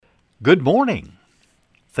Good morning.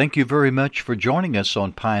 Thank you very much for joining us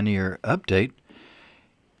on Pioneer Update.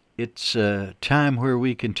 It's a time where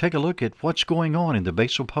we can take a look at what's going on in the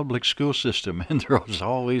Batesville Public School System, and there's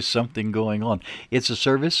always something going on. It's a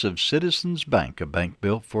service of Citizens Bank, a bank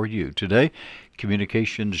built for you. Today,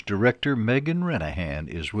 Communications Director Megan Renahan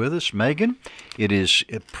is with us. Megan, it is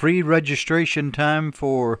pre-registration time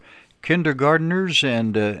for kindergartners,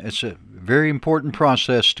 and it's a very important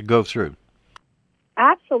process to go through.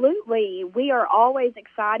 Absolutely. We are always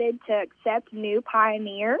excited to accept new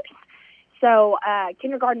pioneers. So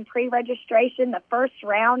kindergarten pre-registration, the first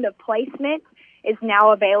round of placement, is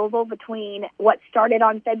now available between what started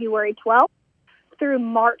on February 12th through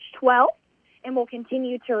March 12th, and we'll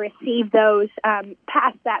continue to receive those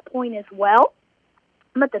past that point as well.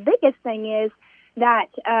 But the biggest thing is that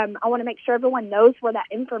I want to make sure everyone knows where that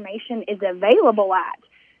information is available at.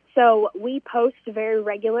 So we post very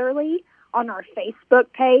regularly on our Facebook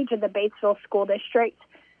page of the Batesville School District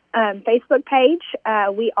Facebook page.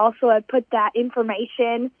 We also have put that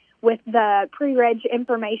information with the pre-reg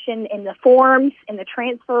information in the forms and the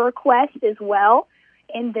transfer request as well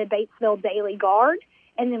in the Batesville Daily Guard.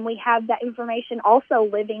 And then we have that information also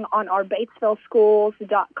living on our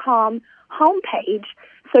BatesvilleSchools.com homepage.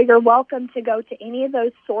 So you're welcome to go to any of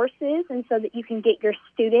those sources and so that you can get your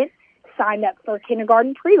student signed up for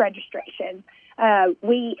kindergarten pre-registration.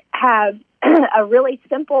 We have a really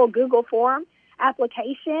simple Google form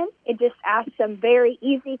application. It just asks some very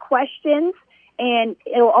easy questions, and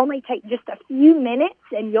it'll only take just a few minutes,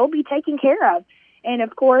 and you'll be taken care of. And,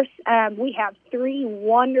 of course, we have 3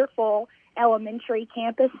 wonderful elementary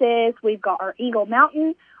campuses. We've got our Eagle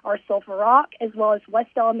Mountain, our Sulphur Rock, as well as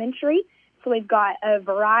West Elementary. So we've got a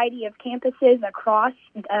variety of campuses across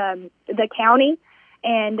the county.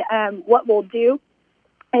 And what we'll do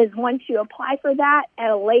is once you apply for that at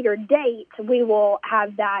a later date, we will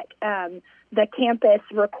have that the campus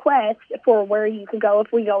request for where you can go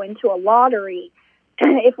if we go into a lottery,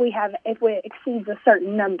 if it exceeds a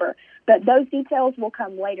certain number. But those details will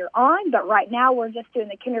come later on. But right now we're just doing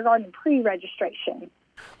the kindergarten pre-registration.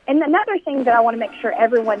 And another thing that I want to make sure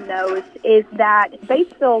everyone knows is that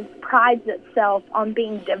Batesville prides itself on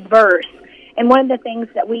being diverse. And one of the things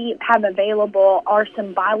that we have available are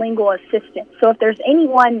some bilingual assistants. So if there's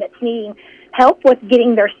anyone that's needing help with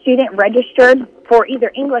getting their student registered for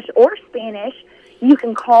either English or Spanish, you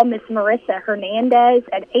can call Miss Marissa Hernandez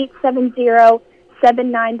at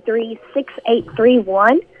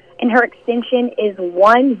 870-793-6831, and her extension is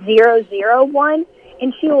 1001,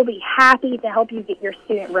 and she will be happy to help you get your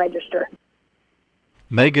student registered.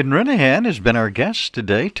 Megan Renahan has been our guest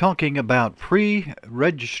today talking about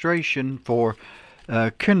pre-registration for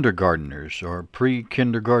kindergartners, or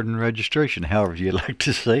pre-kindergarten registration, however you like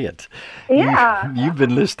to say it. Yeah. You've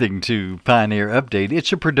been listening to Pioneer Update.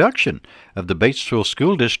 It's a production of the Batesville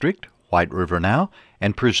School District, White River Now,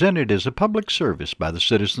 and presented as a public service by the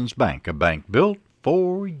Citizens Bank, a bank built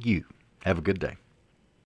for you. Have a good day.